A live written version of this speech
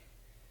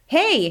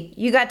Hey,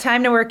 you got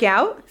time to work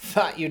out?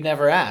 Thought you'd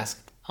never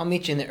ask. I'll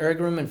meet you in the erg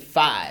room in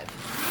 5.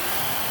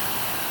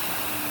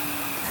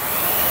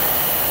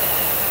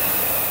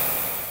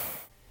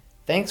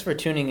 Thanks for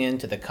tuning in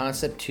to the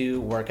Concept 2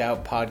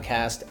 workout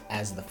podcast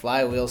as the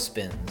flywheel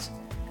spins.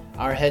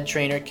 Our head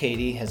trainer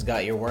Katie has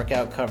got your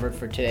workout covered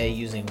for today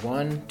using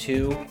 1,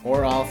 2,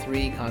 or all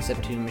 3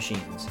 Concept 2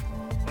 machines.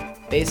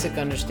 Basic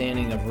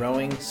understanding of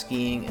rowing,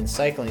 skiing, and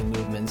cycling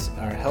movements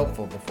are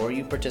helpful before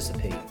you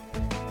participate.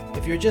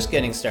 If you're just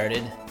getting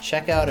started,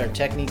 check out our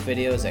technique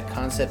videos at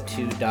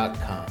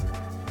concept2.com.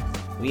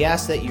 We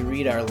ask that you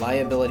read our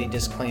liability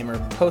disclaimer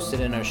posted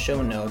in our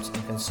show notes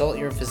and consult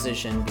your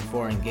physician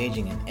before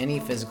engaging in any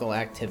physical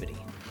activity.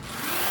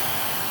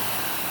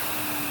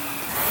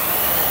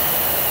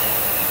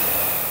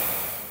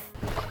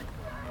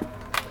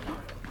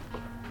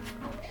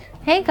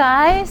 Hey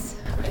guys.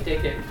 I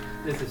take it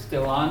this is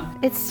still on.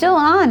 It's still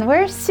on.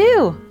 Where's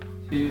Sue?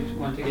 You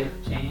want to get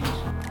changed?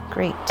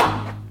 Great.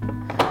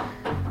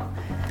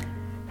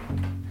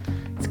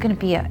 It's gonna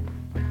be an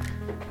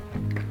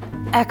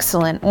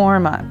excellent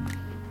warm-up.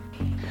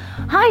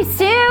 Hi,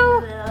 Sue.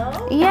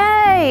 Hello.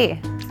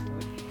 Yay.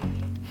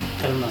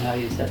 I don't know how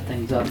you set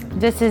things up.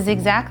 This is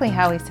exactly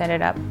how we set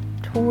it up.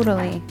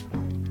 Totally.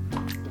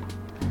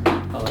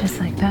 Just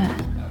like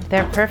that.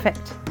 They're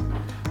perfect.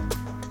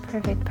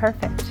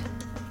 Perfect.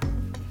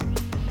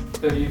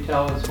 So you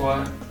tell us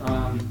what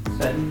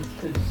settings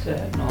to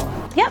set and all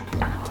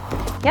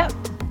that? Yep.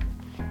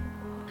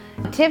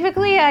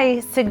 Typically, I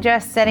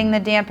suggest setting the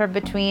damper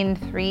between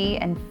 3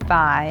 and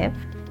 5.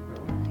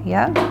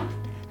 Yep.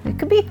 It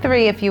could be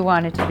 3 if you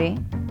want it to be.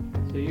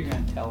 So you're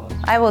going to tell us.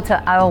 I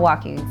will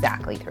walk you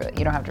exactly through it.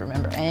 You don't have to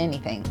remember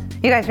anything.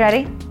 You guys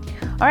ready?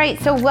 All right,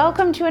 so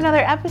welcome to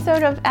another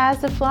episode of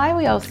As the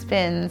Flywheel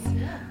Spins.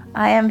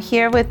 I am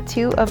here with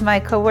 2 of my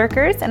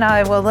coworkers, and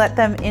I will let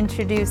them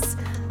introduce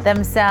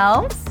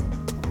themselves.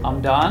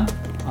 I'm Don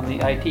on the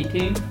IT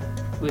team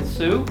with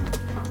Sue.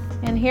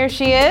 And here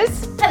she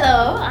is.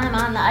 Hello, I'm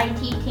on the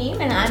IT team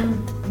and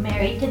I'm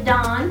married to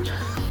Dawn.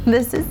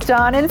 This is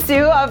Dawn and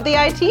Sue of the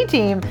IT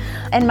team.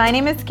 And my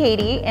name is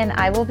Katie, and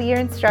I will be your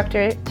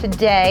instructor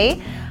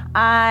today.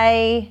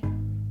 I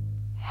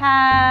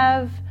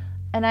have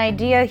an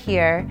idea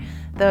here.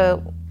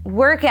 The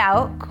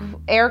workout,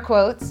 air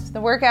quotes,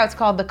 the workout's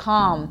called the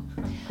calm,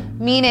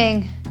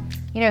 meaning,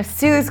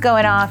 Sue's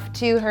going off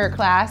to her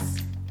class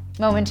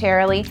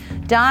momentarily.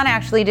 Dawn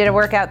actually did a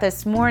workout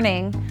this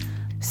morning.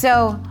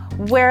 So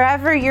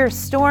wherever your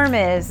storm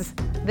is,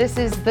 this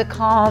is the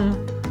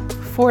calm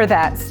for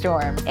that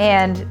storm,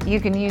 and you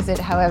can use it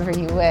however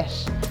you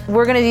wish.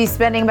 We're gonna be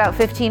spending about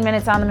 15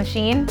 minutes on the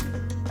machine.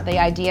 The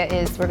idea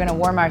is we're gonna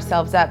warm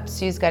ourselves up.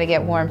 Sue's gotta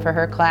get warm for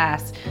her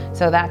class,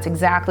 so that's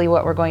exactly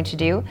what we're going to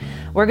do.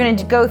 We're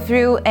gonna go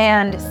through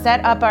and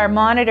set up our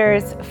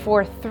monitors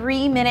for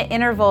 3-minute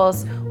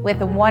intervals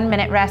with a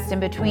 1-minute rest in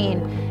between,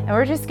 and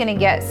we're just gonna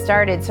get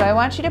started. So I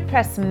want you to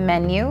press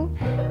menu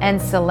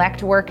and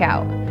select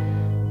workout.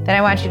 Then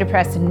I want you to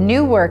press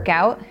new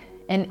workout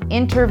and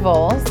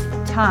intervals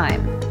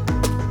time.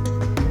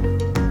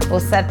 We'll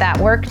set that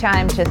work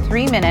time to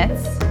 3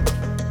 minutes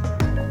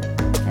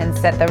and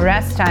set the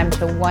rest time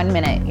to 1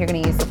 minute. You're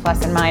gonna use the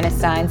plus and minus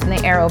signs and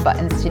the arrow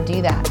buttons to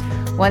do that.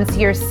 Once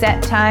your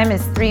set time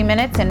is 3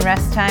 minutes and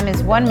rest time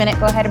is 1 minute,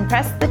 go ahead and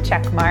press the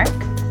check mark.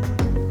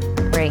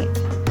 Great.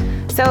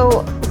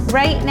 So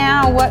right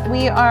now what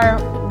we are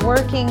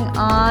working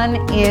on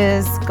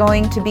is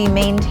going to be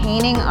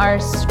maintaining our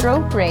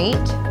stroke rate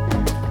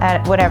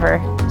at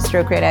whatever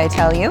stroke rate I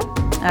tell you.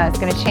 It's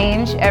gonna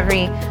change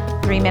every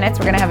 3 minutes.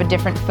 We're gonna have a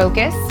different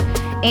focus.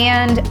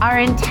 And our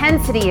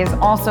intensity is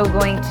also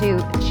going to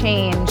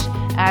change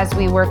as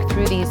we work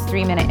through these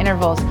 3-minute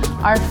intervals.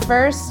 Our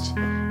first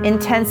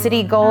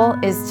intensity goal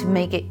is to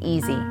make it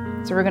easy.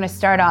 So we're gonna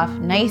start off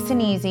nice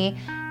and easy,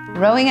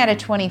 rowing at a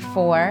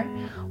 24.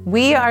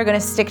 We are gonna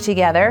stick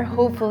together.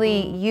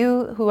 Hopefully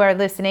you who are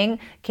listening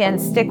can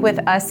stick with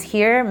us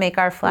here, make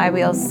our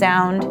flywheels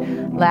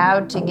sound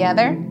loud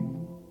together.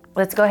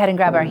 Let's go ahead and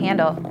grab our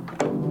handle.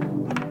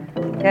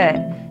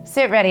 Good.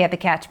 Sit ready at the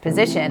catch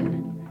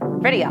position.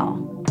 Ready,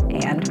 y'all,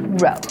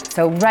 and row.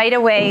 So right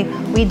away,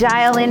 we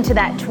dial into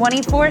that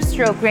 24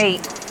 stroke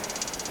rate,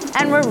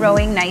 and we're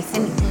rowing nice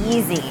and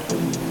easy.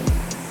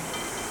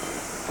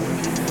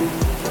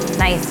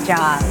 Nice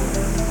job.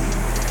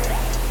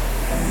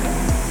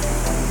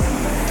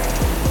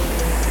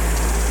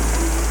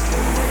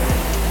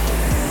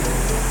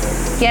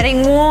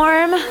 Getting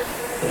warm.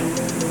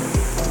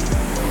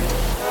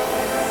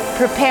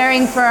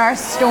 Preparing for our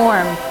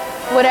storm,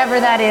 whatever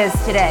that is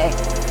today.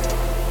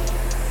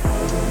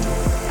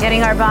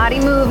 Getting our body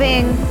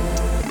moving.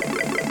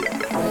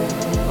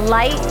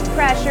 Light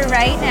pressure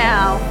right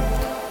now.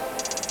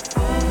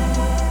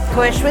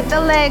 Push with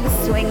the legs,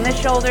 swing the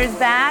shoulders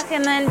back,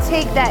 and then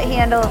take that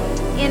handle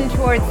in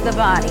towards the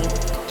body.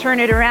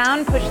 Turn it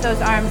around, push those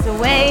arms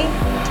away.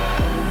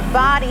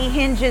 Body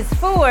hinges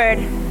forward,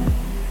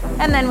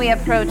 and then we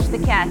approach the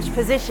catch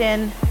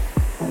position.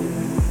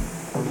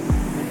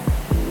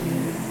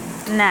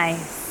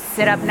 Nice.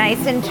 Sit up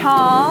nice and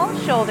tall,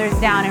 shoulders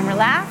down and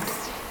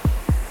relaxed.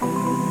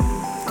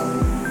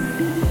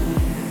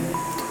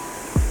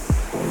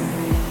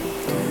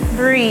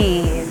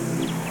 Breathe.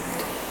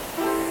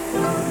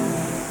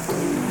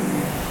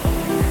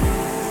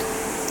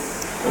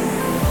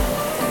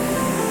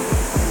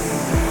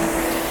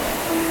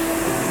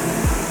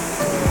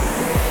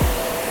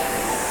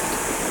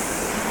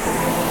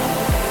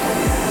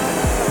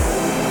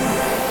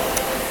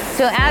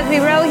 So as we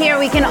row here,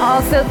 we can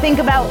also think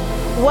about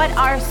what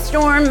our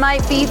storm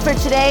might be for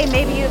today.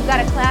 Maybe you've got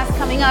a class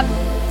coming up.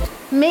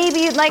 Maybe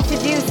you'd like to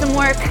do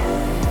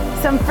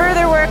some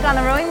further work on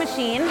the rowing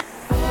machine.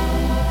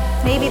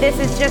 Maybe this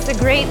is just a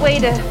great way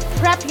to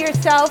prep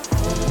yourself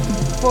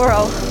for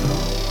a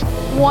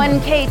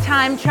 1K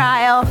time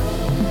trial,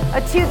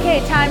 a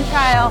 2K time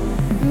trial,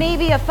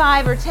 maybe a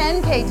 5 or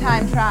 10K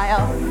time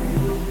trial.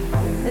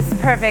 This is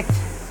perfect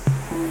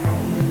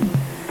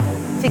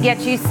to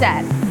get you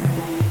set.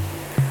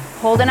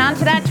 Holding on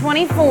to that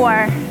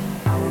 24.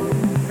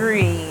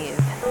 Breathe.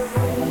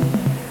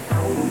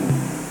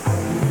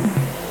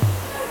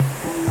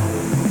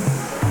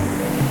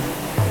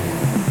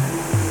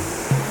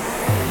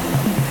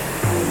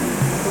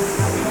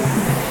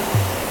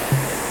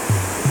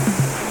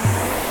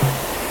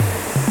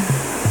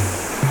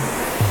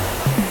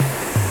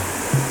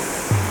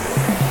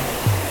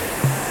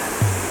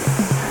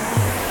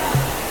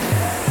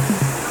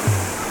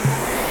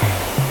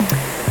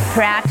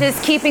 Practice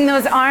keeping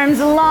those arms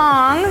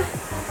long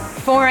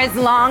for as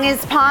long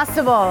as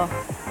possible.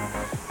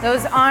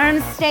 Those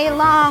arms stay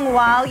long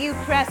while you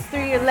press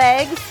through your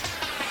legs,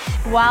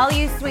 while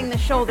you swing the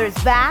shoulders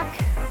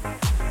back.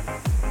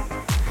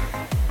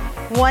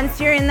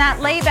 Once you're in that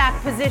layback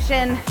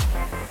position,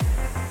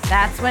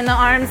 that's when the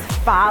arms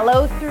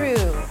follow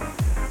through.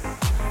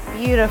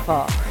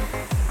 Beautiful.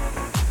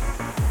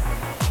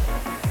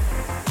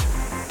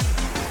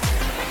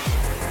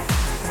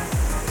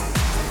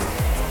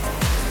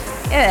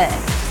 Good.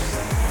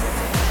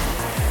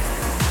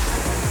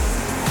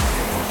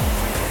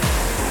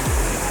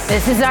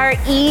 This is our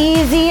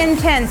easy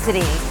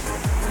intensity.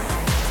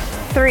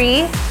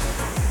 3,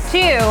 2,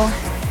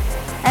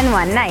 and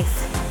 1. Nice.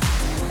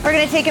 We're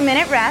gonna take a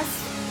minute rest.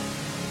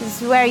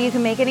 This is where you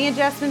can make any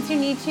adjustments you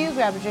need to.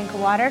 Grab a drink of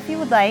water if you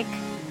would like.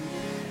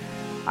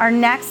 Our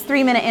next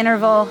 3-minute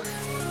interval,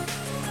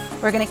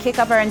 we're gonna kick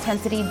up our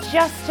intensity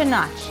just a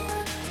notch.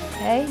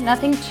 Okay,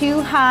 nothing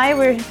too high.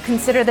 We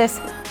consider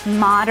this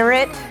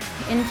moderate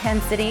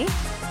intensity,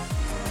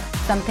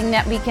 something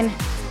that we can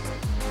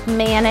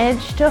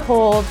manage to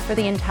hold for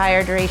the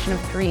entire duration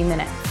of 3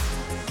 minutes.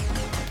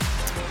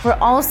 We're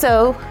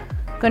also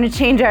going to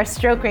change our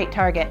stroke rate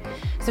target.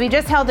 So we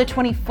just held a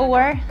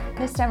 24.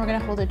 This time we're going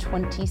to hold a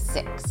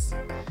 26.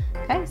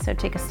 Okay, so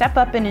take a step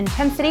up in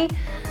intensity,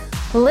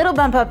 a little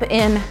bump up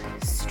in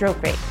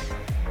stroke rate.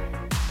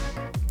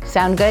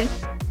 Sound good?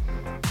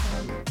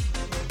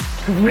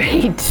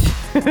 Great.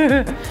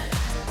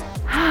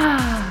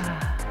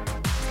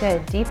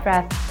 Good, deep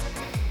breath.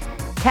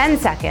 10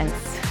 seconds.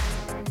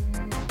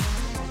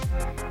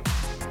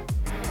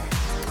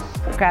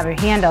 Grab your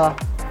handle.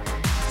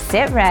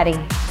 Sit ready.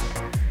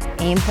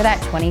 Aim for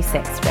that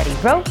 26. Ready,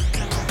 row.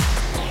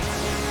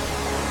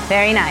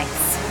 Very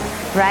nice.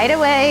 Right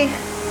away,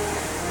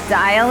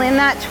 dial in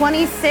that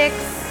 26.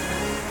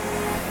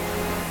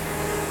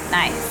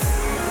 Nice.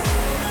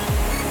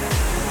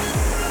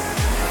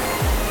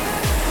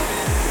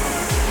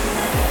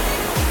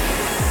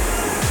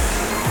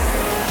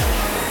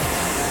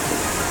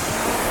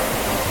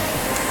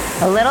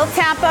 A little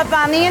tap up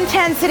on the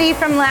intensity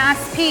from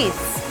last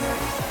piece.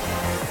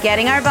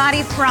 Getting our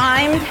body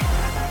primed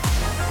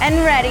and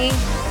ready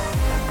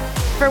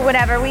for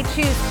whatever we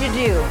choose to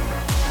do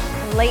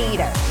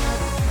later.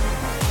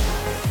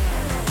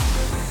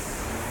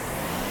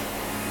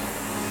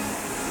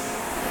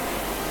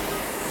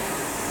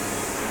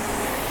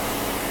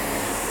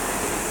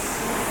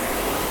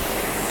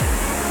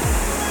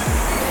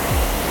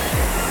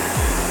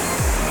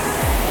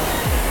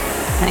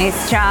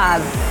 Nice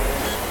job.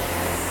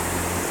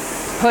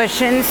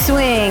 Push and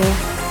swing.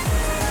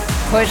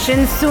 Push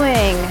and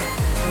swing.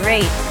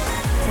 Great.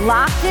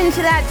 Locked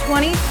into that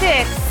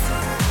 26.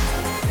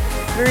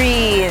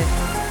 Breathe.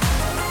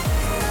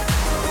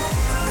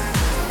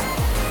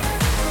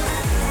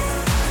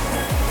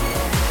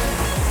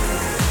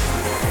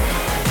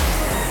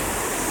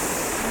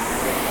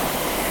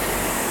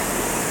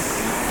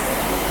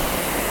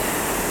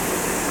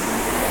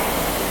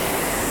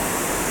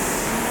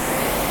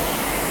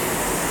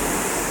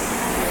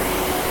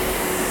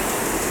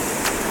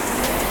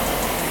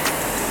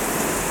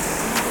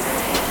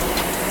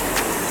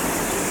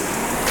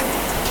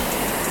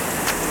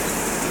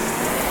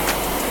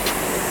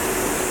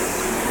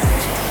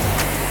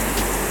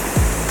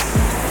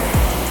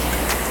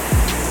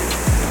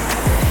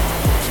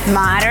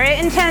 Moderate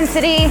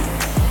intensity.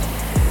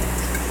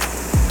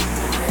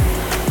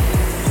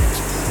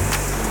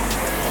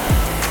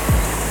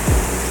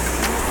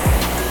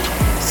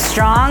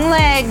 Strong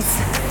legs,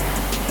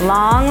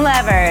 long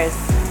levers.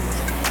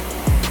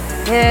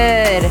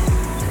 Good.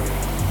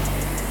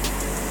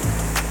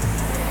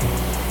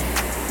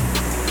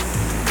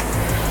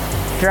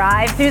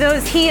 Drive through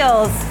those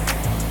heels.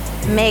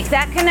 Make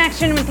that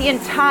connection with the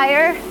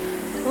entire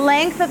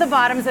length of the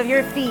bottoms of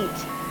your feet.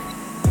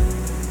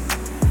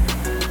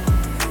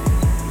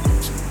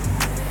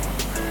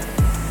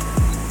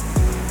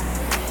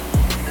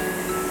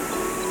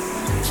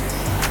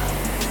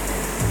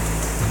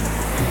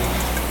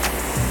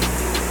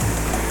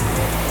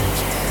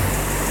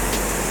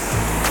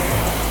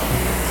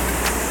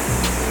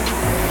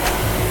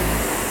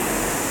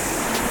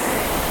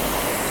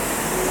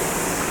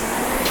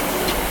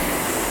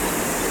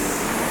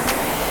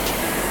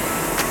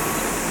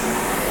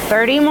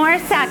 Thirty more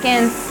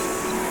seconds.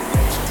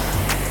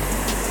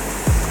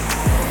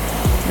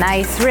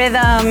 Nice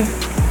rhythm.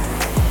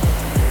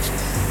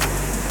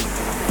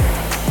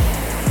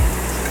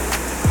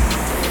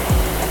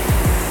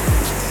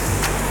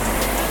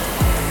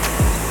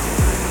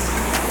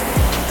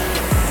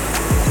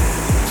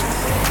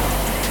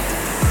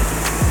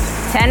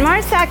 Ten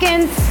more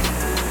seconds.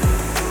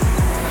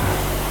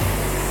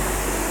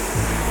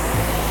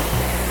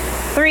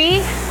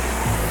 3,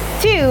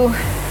 2,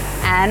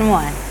 and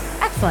 1.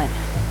 Excellent.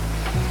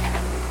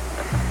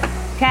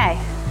 Okay.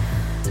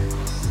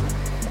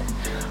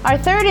 Our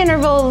third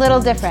interval a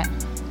little different,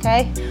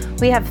 okay?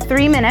 We have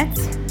 3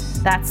 minutes,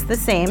 that's the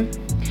same.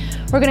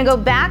 We're gonna go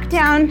back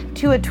down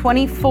to a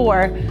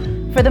 24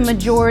 for the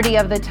majority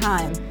of the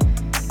time.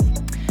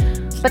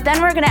 But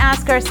then we're gonna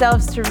ask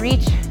ourselves to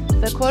reach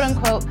the quote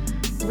unquote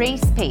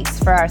race pace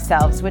for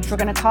ourselves, which we're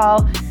gonna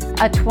call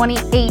a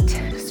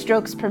 28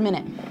 strokes per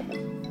minute,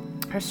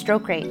 or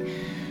stroke rate.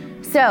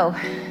 So,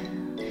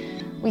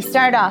 we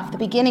start off the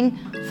beginning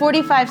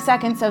 45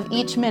 seconds of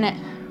each minute.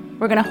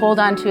 We're gonna hold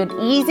on to an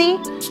easy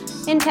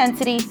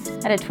intensity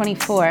at a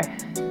 24.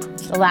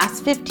 The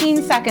last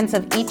 15 seconds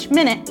of each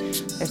minute,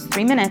 there's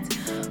 3 minutes,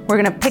 we're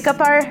gonna pick up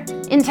our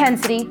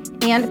intensity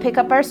and pick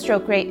up our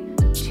stroke rate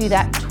to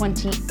that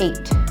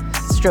 28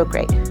 stroke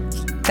rate.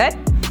 Good?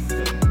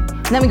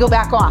 And then we go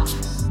back off.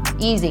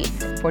 Easy,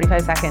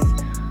 45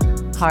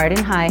 seconds. Hard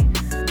and high.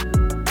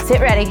 Sit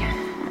ready.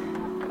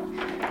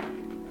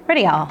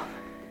 Ready, all.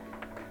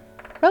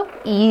 Oh,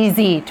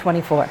 easy,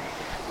 24.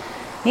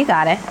 You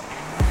got it.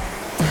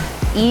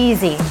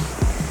 Easy.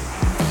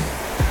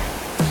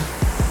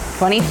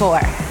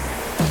 24.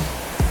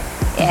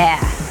 Yeah.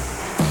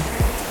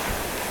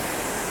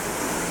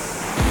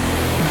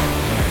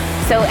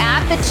 So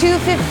at the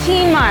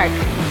 2:15 mark,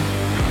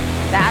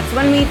 that's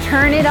when we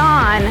turn it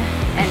on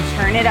and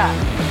turn it up.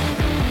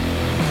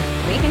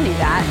 We can do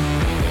that.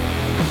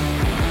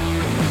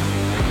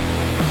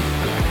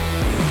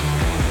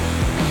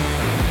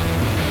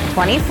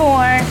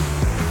 "24.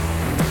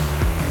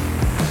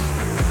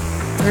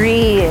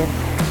 Breathe.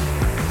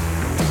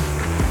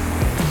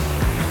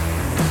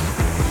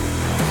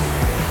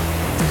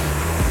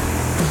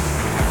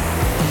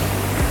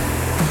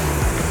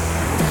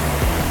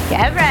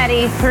 Get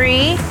ready.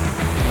 3,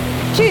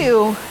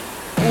 2,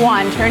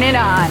 1. Turn it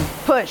on.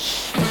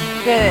 Push.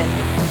 Good.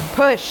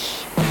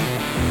 Push.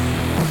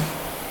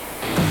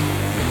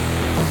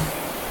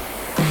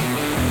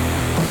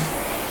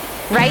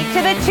 Right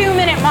to the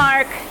 2-minute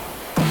mark.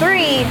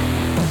 3,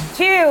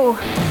 2,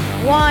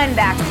 1.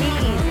 Back to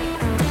easy.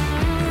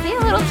 See a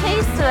little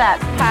taste of that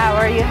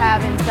power you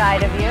have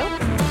inside of you.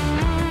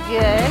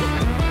 Good.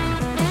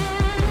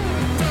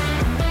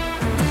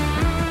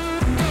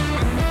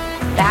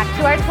 Back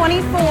to our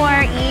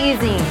 24.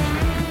 Easy.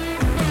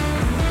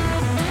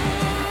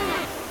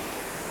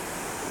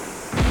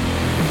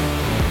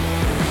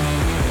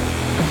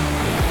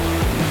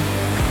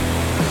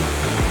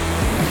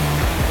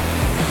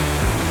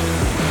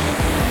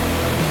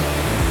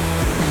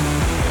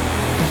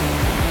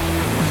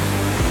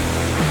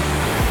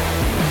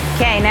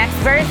 Okay,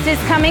 next burst is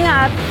coming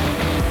up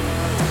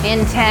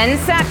in 10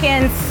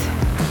 seconds.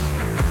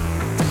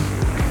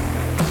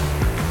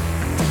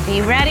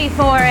 Be ready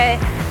for it.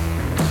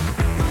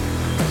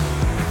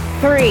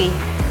 3,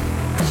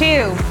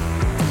 2,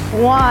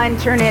 1.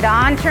 Turn it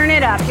on, turn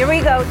it up. Here we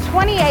go.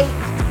 28.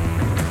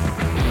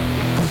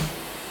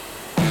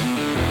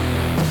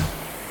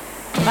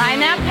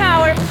 Find that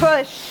power.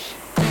 Push.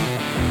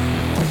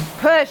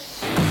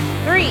 Push.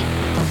 3,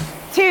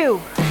 2,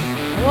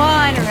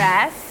 1.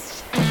 Rest.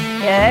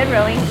 Good,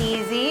 rolling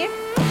easy.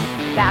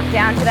 Back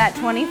down to that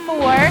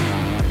 24.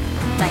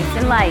 Nice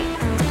and light.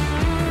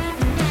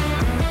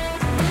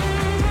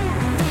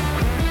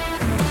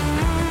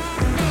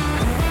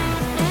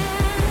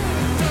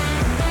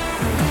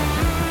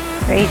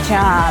 Great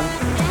job.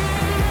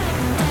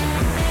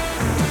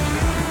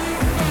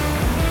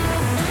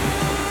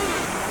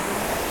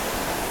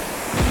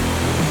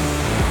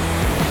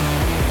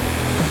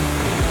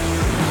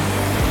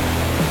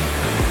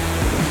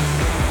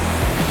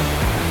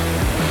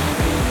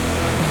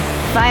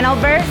 Final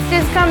burst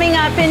is coming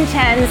up in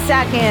 10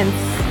 seconds.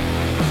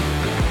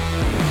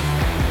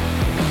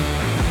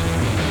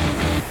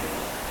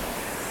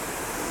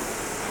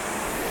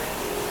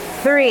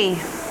 Three,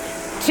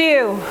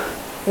 2,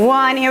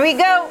 1. Here we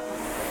go.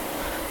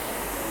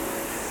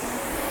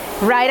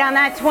 Right on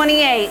that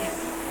 28.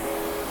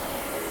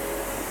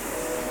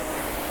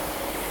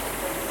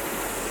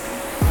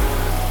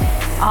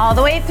 All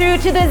the way through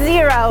to the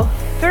 0.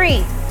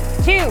 3,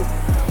 2,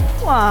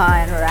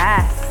 1.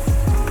 Rest.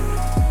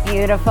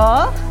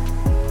 Beautiful.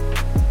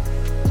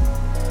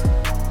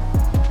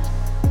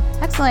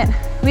 Excellent.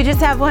 We just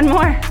have one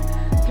more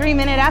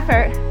 3-minute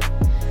effort.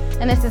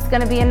 And this is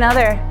going to be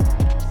another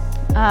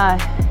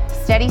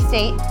steady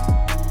state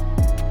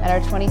at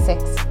our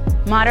 26.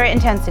 Moderate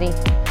intensity.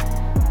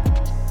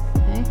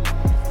 Okay.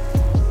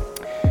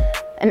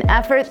 An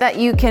effort that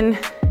you can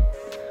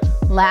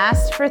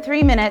last for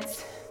 3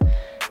 minutes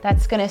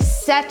that's going to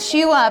set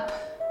you up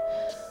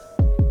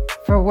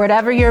for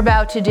whatever you're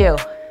about to do.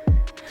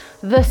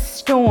 The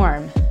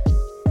storm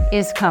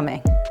is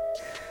coming.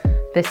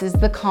 This is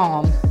the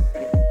calm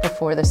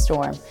before the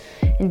storm.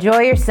 Enjoy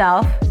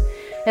yourself.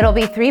 It'll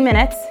be 3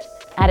 minutes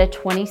at a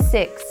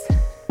 26.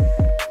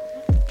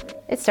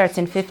 It starts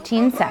in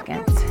 15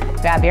 seconds.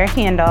 Grab your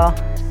handle.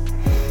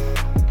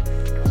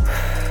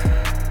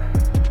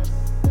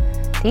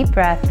 Deep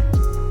breath.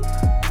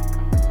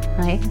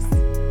 Nice.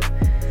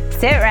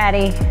 Sit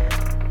ready.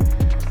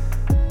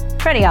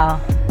 Ready, y'all.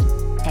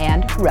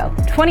 And row.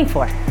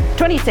 24.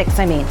 26,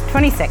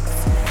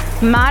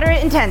 26.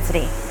 Moderate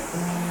intensity.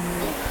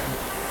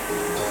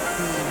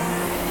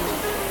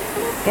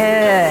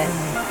 Good.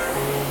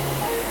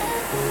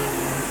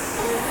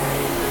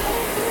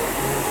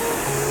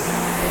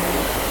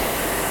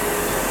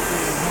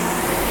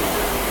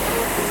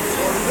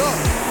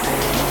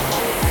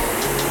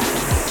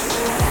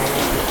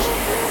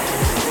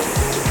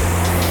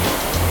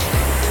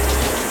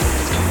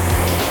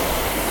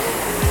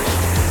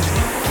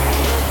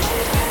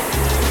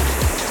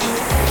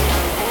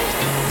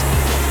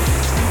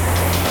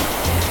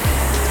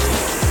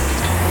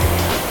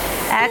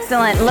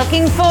 Excellent.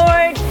 Looking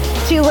forward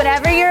to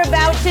whatever you're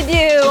about to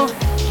do.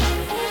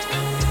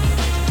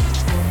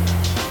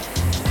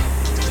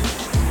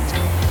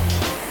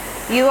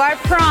 You are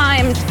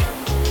primed.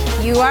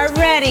 You are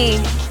ready.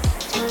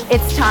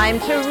 It's time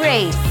to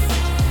race.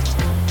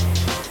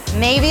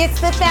 Maybe it's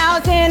the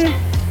 1,000,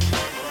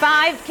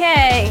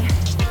 5K,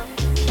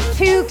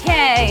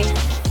 2K,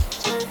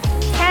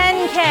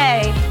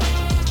 10K.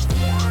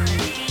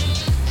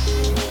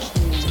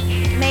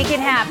 Make it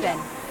happen.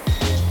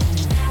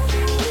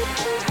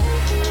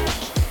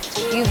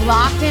 You've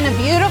locked in a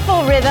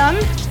beautiful rhythm.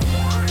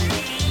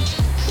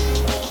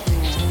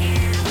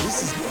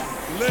 This is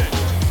lit.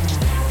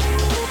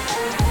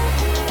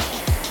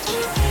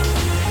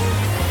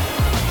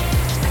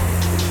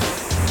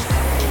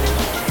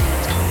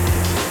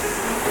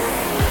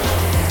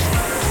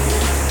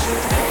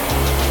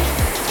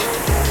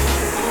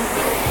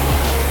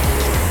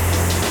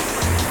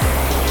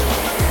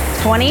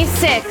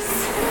 $26.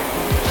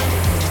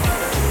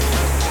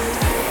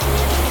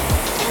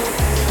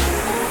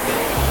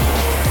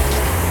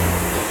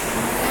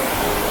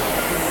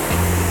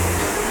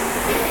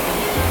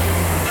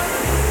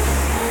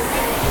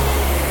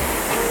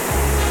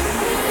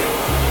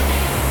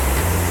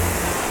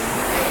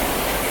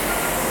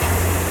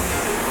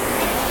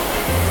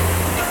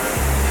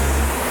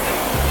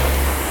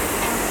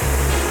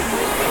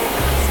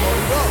 Slow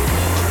it up.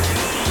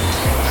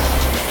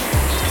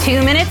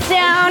 2 minutes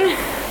down,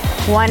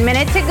 1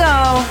 minute to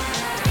go.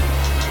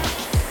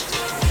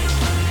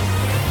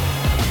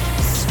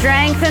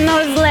 Strengthen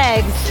those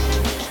legs.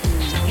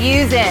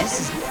 Use it. This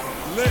is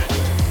lit.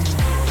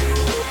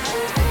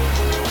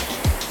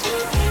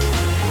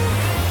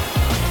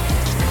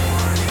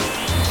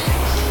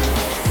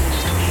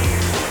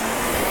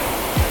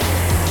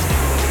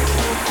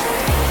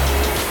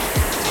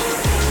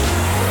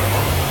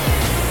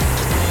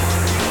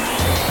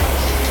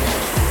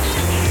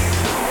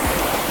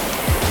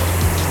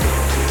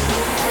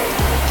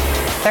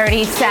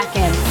 Thirty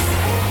seconds.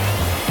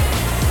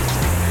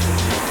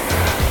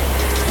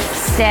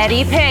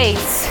 Steady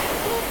pace.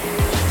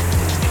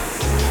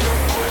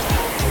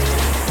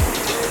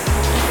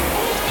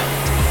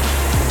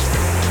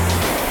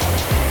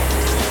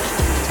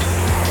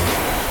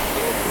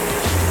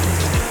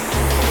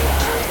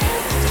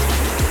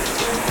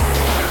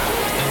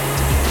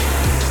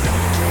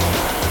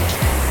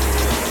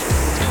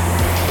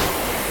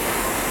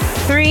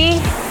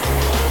 Three,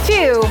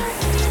 2,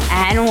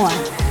 and 1.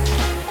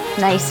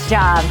 Nice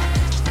job.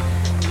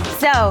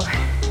 So,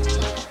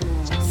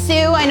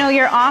 Sue, I know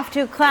you're off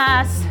to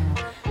class.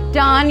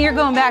 Dawn, you're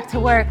going back to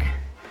work.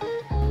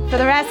 For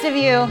the rest of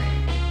you,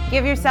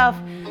 give yourself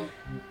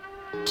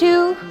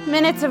 2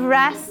 minutes of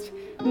rest,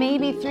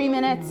 maybe 3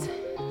 minutes.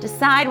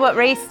 Decide what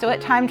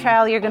time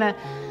trial you're gonna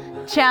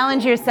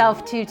challenge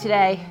yourself to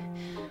today.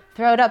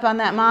 Throw it up on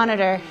that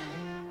monitor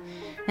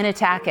and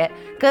attack it.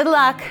 Good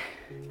luck.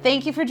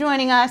 Thank you for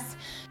joining us.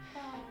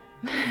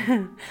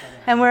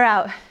 And we're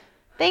out.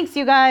 Thanks,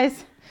 you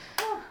guys.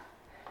 Oh,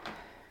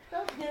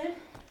 felt good.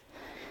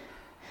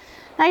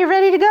 Now you're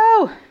ready to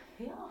go.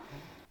 Yeah.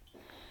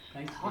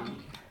 Thanks.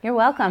 You're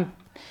welcome.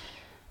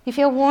 You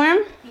feel warm?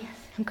 Yes.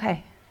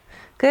 Okay.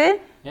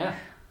 Good? Yeah.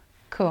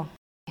 Cool.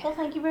 Well,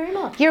 thank you very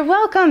much. You're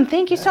welcome.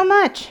 Thank you so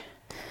much.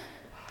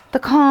 The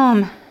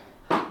calm.